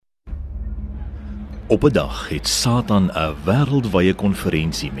Op 'n dag het Satan 'n wêreldwye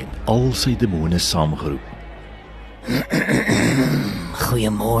konferensie met al sy demone saamgeroep.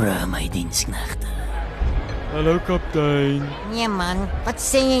 Goeiemôre, my diensknegte. Hallo kaptein. Nee man, wat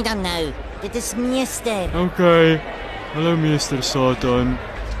sê jy dan nou? Dit is meester. Okay. Hallo meester Satan.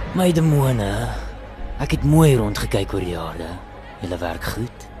 My demone, ek het mooi rondgekyk oor die aarde. Julle werk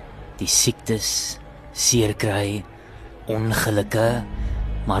goed. Die siektes, seerkry, ongelukke,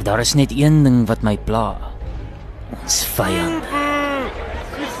 maar daar is net een ding wat my pla. Ons vyande.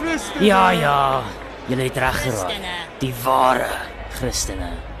 Ja, julle het reg geraai. Die ware Christene.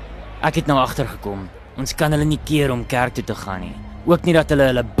 Ek het nou agtergekom. Ons kan hulle nie keer om kerk toe te gaan nie. Ook nie dat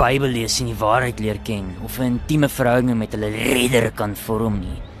hulle Bybel lees en die waarheid leer ken of 'n intieme verhouding met hulle redder kan vorm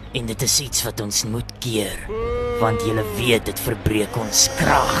nie. En dit is iets wat ons moet keer, want julle weet dit verbreek ons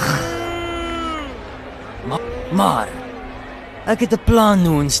krag. Maar ek het 'n plan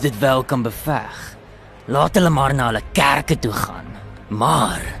hoe ons dit wel kan beveg. Laat hulle maar na hulle kerke toe gaan.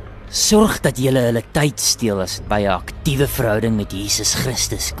 Maar sorg dat julle hulle tyd steel as dit by 'n aktiewe verhouding met Jesus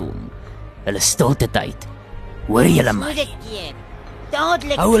Christus kom. Hulle stilte tyd. Hoor julle my?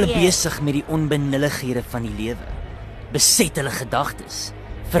 Dadelik. Hou hulle besig met die onbenullighede van die lewe. Beset hulle gedagtes.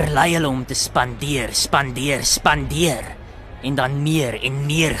 Verlei hulle om te spandeer en dan meer en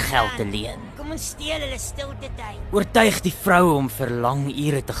meer geld te leen. Kom ons steel hulle stilte tyd. Oortuig die vroue om vir lang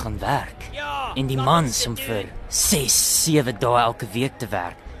ure te gaan werk en die mans om vir 6-7 dae elke week te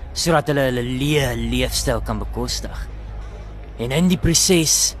werk, sodat hulle hulle leefstyl kan bekostig. En in die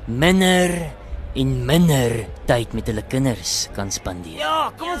proses minder en minder tyd met hulle kinders kan spandeer.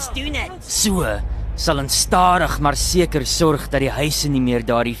 Ja, kom ons doen dit. So sal ons stadig maar seker sorg dat die huise nie meer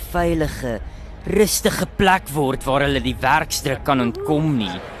daardie veilige, rustige plek word waar hulle die werksdruk kan ontkom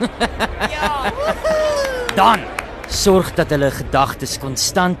nie. Dan sorg dat hulle gedagtes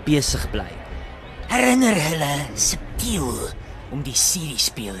konstant besig bly. Herinner hulle subtiel om die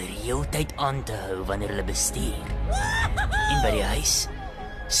CD-speler heeltyd aan te hou wanneer hulle bestuur. En by die huis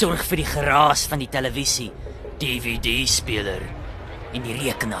sorg vir die geraas van die televisie, DVD-speler en die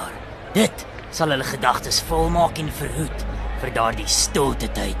rekenaar. Dit sal hulle gedagtes volmaak en verhoed vir daardie stilte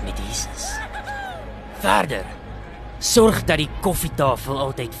tyd met Jesus. Verder, sorg dat die koffietafel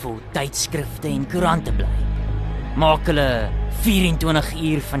altyd vol tydskrifte en koerante bly. Maak hulle 24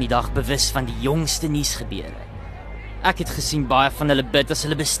 uur van die dag bewus van die jongste nuusgebeure. Ek het gesien baie van hulle bid as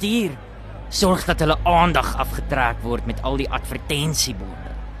hulle bestuur. Sorg dat hulle aandag afgetrek word met al die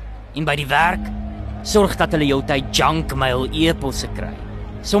advertensieborde. En by die werk, sorg dat hulle heeltyd junkmail e-posse kry.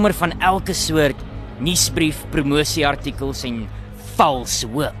 Sommer van elke soort nuusbrief, promosieartikels en vals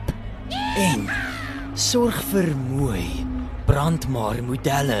hoop. En sorg vir mooi brandbaar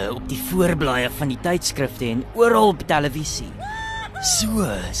modelle op die voorblaaie van die tydskrifte en oral op televisie.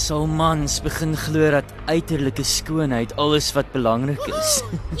 So sal mans begin glo dat uiterlike skoonheid alles wat belangrik is.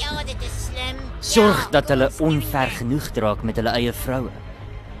 Ja, dit is slim. Sorg dat hulle onvergenoegd raak met hulle eie vroue.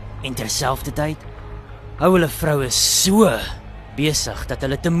 En terselfdertyd hou hulle vroue so besig dat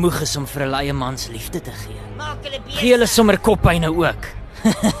hulle te moeg is om vir hulle eie mans liefde te gee. Maak hulle besig. Gee hulle sommer koppyne ook.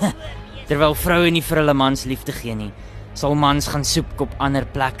 Terwyl vroue nie vir hulle mans liefde gee nie, sal mans gaan soek op ander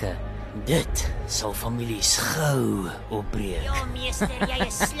plekke. Dit sal families gou opbreek. Ja, meester, jy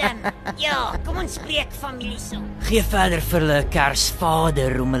is slim. Ja, kom ons breek families op. Gee verder vir hulle 'n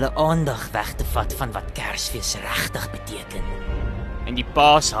Kersvader om hulle aandag weg te vat van wat Kersfees regtig beteken. En die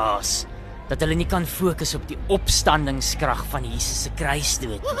Paashaas, dat hulle nie kan fokus op die opstandingskrag van Jesus se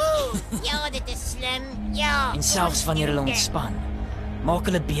kruisdood. Ja, dit is slim. Ja. En selfs wanneer hulle ontspan, maak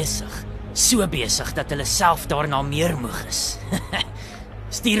hulle besig, so besig dat hulle self daarna meer moeg is.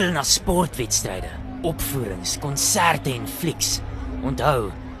 Stuur hulle na sportwedstryde, opvoerings, konserte en flieks.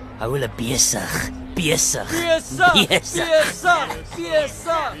 Onthou, hou hulle besig.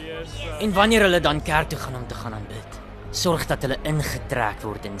 En wanneer hulle dan kerk toe gaan om te gaan aanbid, sorg dat hulle ingetrek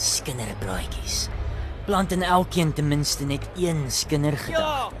word in skinderpraatjies. Plant in elkeen ten minste net een skindergedagte.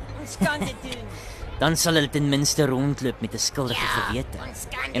 Ja, ons kan dit doen. Dan sal hulle ten minste rondloop met 'n skuldige gewete.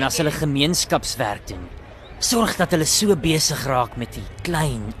 En as hulle gemeenskapswerk doen, sorg dat hulle so besig raak met die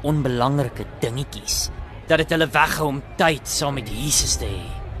klein, onbelangrike dingetjies, dat dit hulle weghou om tyd saam met Jesus te hê.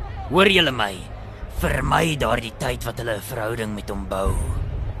 Hoor julle my? Vermy daardie tyd wat hulle 'n verhouding met hom bou.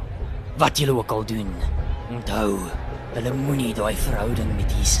 Wat julle ook al doen, onthou, hulle moenie daai verhouding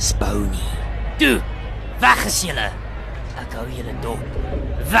met Jesus bou nie. Toe, weg is julle. Ek hou julle dop.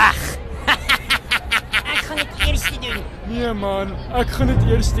 Weg! Ek gaan dit eers doen. Nee man, ek gaan dit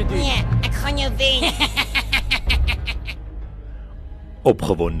eers doen. Nee, ek gaan jou wen.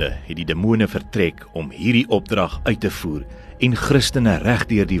 Opgewonde het die demone vertrek om hierdie opdrag uit te voer en Christene reg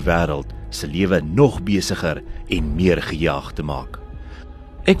deur die wêreld se lewe nog besiger en meer gejaag te maak.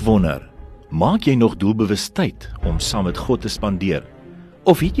 Ek wonder, maak jy nog doelbewus tyd om saam met God te spandeer?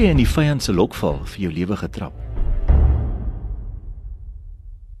 Of het jy in die vyand se lokval vir jou lewe getrap?